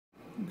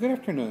Good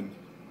afternoon.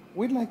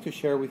 We'd like to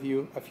share with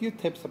you a few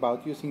tips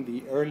about using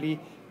the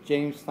Early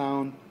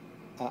Jamestown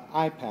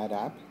iPad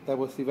app that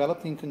was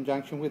developed in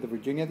conjunction with the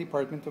Virginia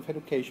Department of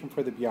Education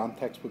for the Beyond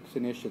Textbooks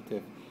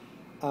Initiative.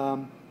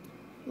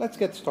 Let's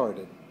get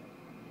started.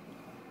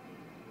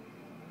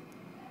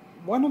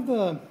 One of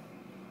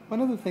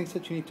the things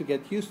that you need to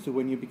get used to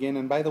when you begin,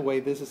 and by the way,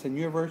 this is a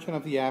newer version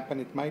of the app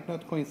and it might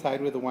not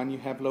coincide with the one you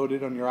have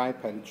loaded on your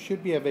iPad. It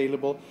should be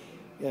available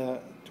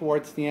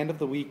towards the end of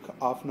the week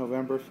of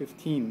November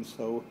 15.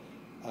 So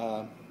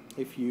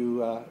if you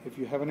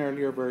have an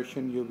earlier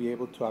version, you'll be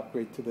able to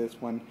upgrade to this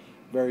one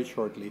very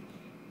shortly.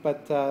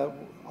 But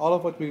all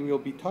of what we will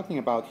be talking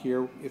about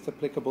here is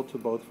applicable to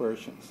both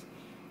versions.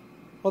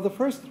 Well, the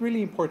first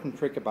really important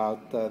trick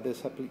about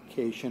this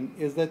application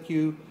is that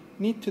you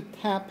need to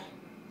tap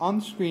on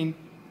screen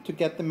to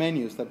get the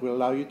menus that will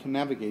allow you to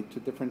navigate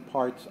to different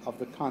parts of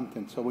the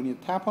content. So when you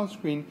tap on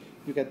screen,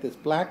 you get this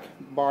black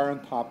bar on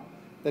top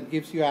that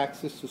gives you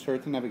access to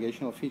certain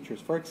navigational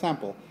features. For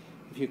example,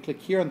 if you click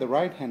here on the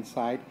right-hand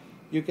side,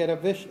 you get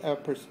a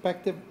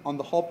perspective on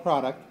the whole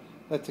product.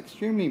 That's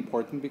extremely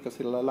important because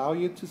it'll allow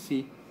you to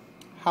see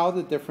how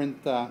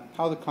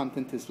the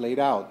content is laid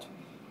out.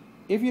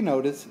 If you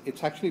notice,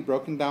 it's actually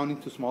broken down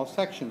into small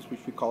sections,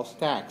 which we call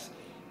stacks.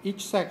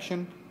 Each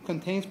section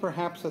contains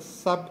perhaps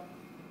the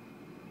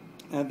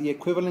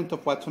equivalent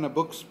of what's on a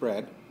book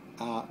spread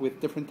with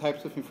different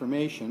types of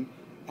information.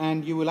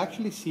 And you will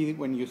actually see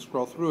when you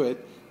scroll through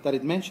it that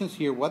it mentions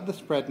here what the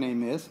spread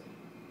name is,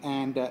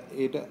 and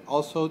it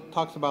also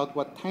talks about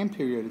what time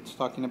period it's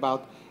talking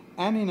about,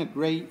 and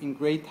in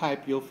gray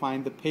type you'll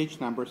find the page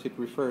numbers it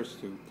refers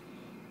to.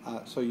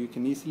 So you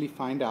can easily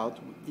find out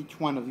each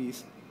one of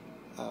these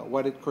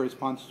what it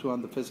corresponds to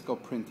on the physical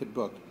printed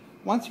book.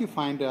 Once you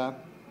find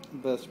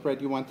the spread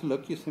you want to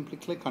look, you simply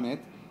click on it,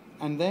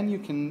 and then you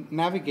can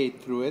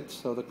navigate through it.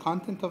 So the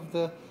content of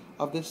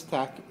this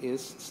stack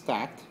is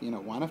stacked,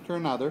 one after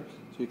another,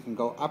 so you can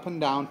go up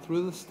and down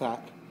through the stack,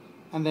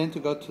 and then to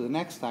go to the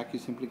next stack you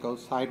simply go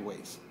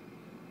sideways.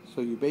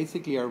 So you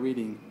basically are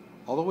reading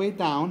all the way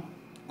down,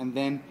 and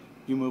then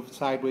you move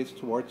sideways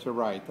towards the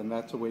right, and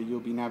that's the way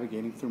you'll be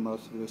navigating through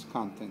most of this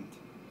content.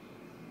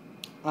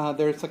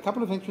 There's a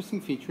couple of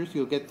interesting features.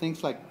 You'll get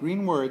things like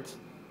green words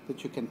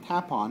that you can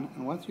tap on,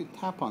 and once you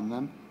tap on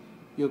them,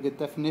 you'll get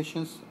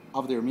definitions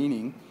of their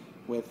meaning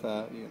with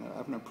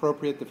an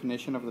appropriate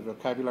definition of the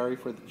vocabulary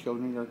for the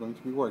children you're going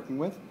to be working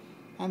with,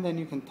 and then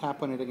you can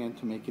tap on it again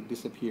to make it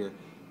disappear.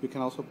 You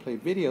can also play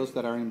videos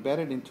that are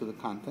embedded into the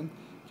content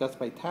just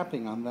by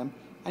tapping on them,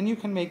 and you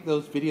can make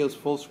those videos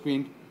full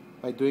screen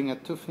by doing a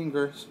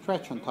two-finger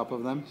stretch on top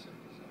of them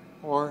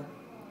or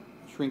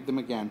shrink them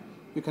again.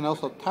 You can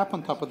also tap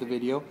on top of the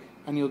video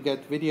and you'll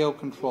get video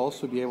controls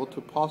to be able to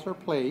pause or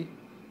play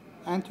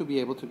and to be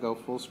able to go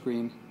full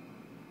screen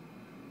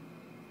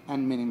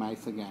and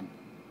minimize again.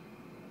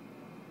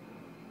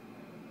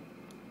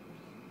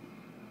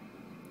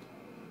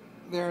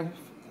 There are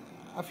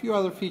a few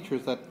other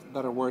features that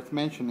are worth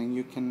mentioning.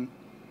 You can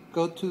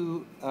go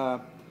to,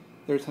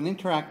 there's an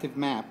interactive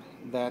map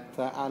that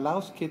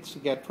allows kids to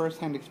get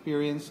first-hand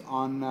experience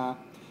on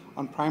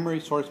primary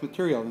source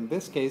material. In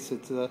this case,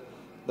 it's the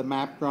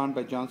map drawn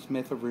by John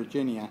Smith of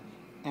Virginia.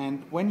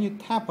 And when you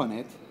tap on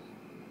it,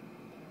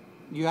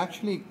 you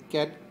actually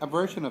get a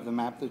version of the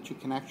map that you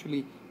can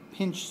actually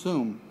pinch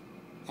zoom,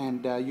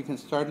 and you can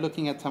start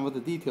looking at some of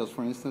the details.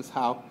 For instance,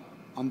 how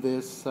on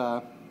this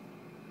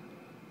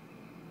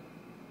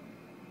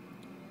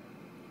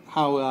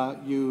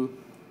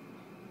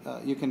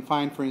you can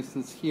find, for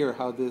instance, here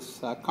how this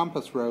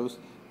compass rose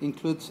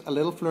includes a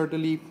little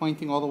fleur-de-lis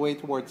pointing all the way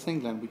towards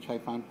England, which I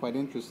found quite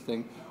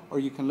interesting. Or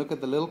you can look at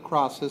the little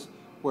crosses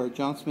where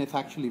John Smith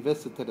actually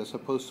visited as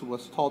opposed to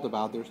what's told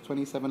about. There's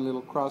 27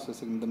 little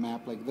crosses in the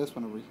map like this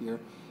one over here,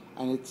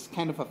 and it's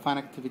kind of a fun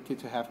activity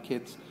to have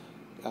kids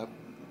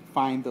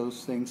find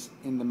those things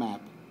in the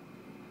map.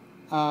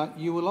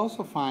 You will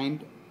also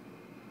find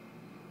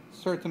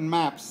certain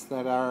maps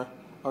that are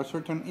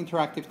certain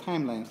interactive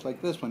timelines like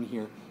this one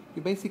here.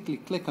 You basically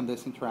click on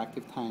this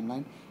interactive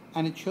timeline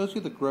and it shows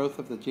you the growth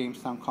of the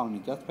Jamestown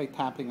colony. Just by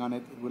tapping on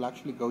it, it will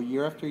actually go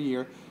year after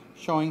year,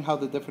 showing how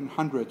the different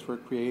hundreds were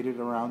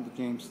created around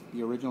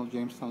the original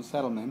Jamestown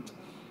settlement,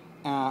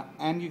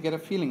 and you get a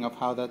feeling of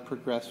how that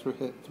progressed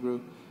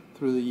through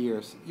the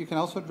years. You can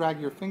also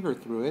drag your finger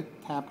through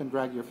it, tap and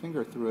drag your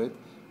finger through it,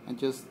 and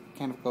just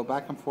kind of go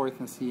back and forth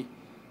and see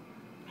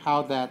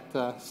how that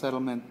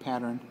settlement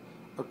pattern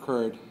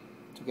occurred,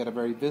 to get a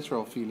very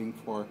visceral feeling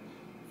for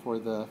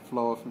the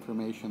flow of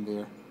information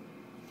there.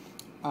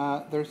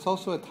 There's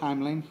also a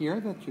timeline here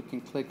that you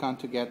can click on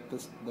to get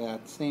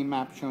that same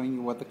map showing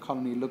you what the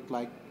colony looked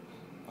like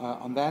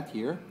on that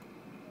year.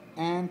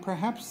 And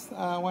perhaps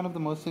one of the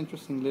most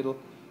interesting little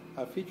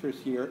features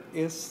here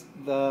is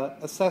the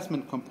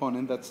assessment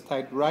component that's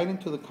tied right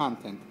into the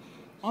content.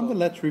 On the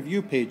Let's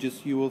Review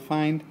pages, you will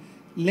find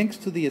links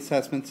to the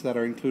assessments that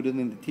are included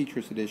in the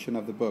Teacher's Edition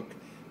of the book.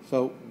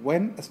 So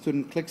when a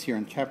student clicks here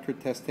on Chapter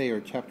Test A or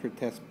Chapter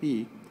Test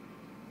B,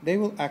 they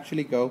will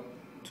actually go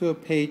to a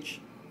page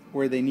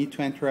where they need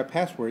to enter a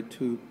password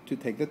to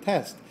take the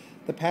test.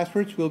 The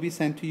passwords will be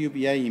sent to you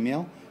via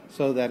email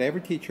so that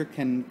every teacher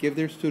can give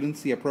their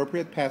students the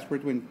appropriate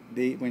password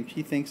when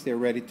she thinks they're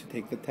ready to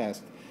take the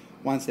test.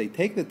 Once they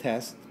take the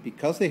test,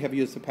 because they have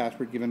used the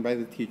password given by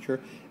the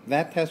teacher,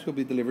 that test will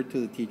be delivered to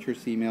the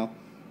teacher's email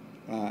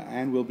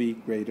and will be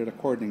graded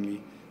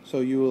accordingly. So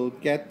you will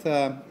get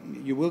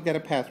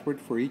a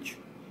password for each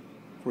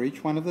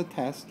one of the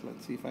tests.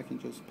 Let's see if I can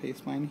just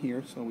paste mine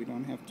here so we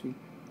don't have to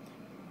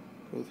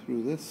go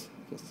through this.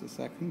 Just a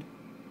second.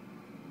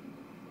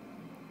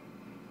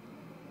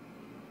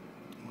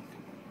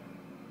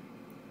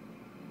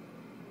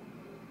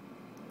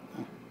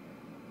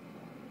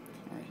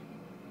 Sorry.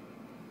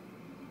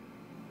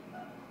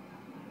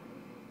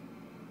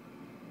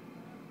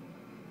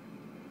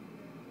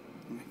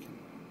 I can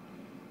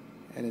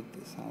edit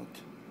this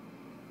out.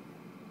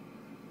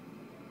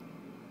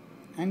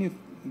 And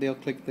they'll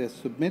click the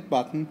submit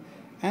button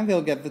and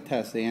they'll get the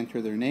test. They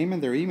enter their name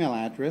and their email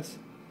address,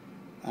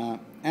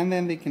 and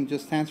then they can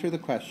just answer the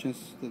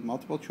questions, the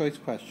multiple choice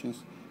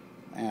questions,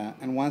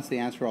 and once they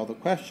answer all the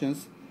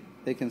questions,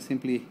 they can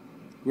simply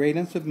grade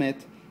and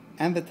submit,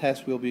 and the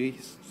test will be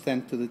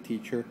sent to the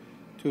teacher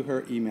to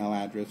her email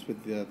address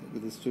with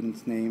the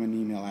student's name and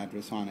email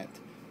address on it.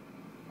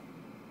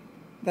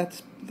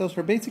 Those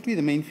are basically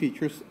the main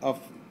features of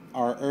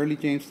our Early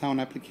Jamestown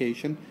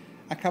application.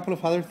 A couple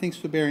of other things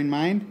to bear in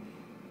mind: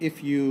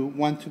 if you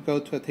want to go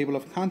to a table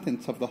of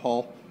contents of the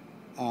whole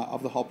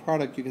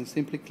product, you can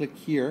simply click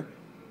here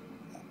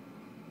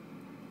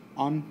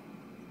on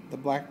the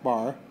black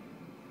bar,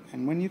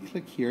 and when you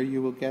click here,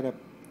 you will get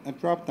a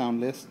drop-down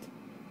list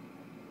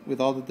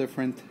with all the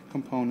different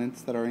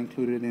components that are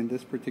included in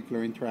this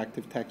particular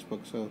interactive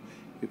textbook, so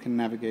you can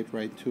navigate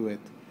right to it.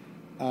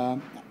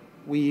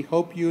 We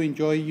hope you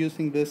enjoy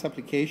using this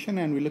application,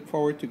 and we look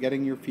forward to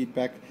getting your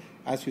feedback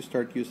as you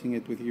start using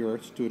it with your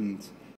students.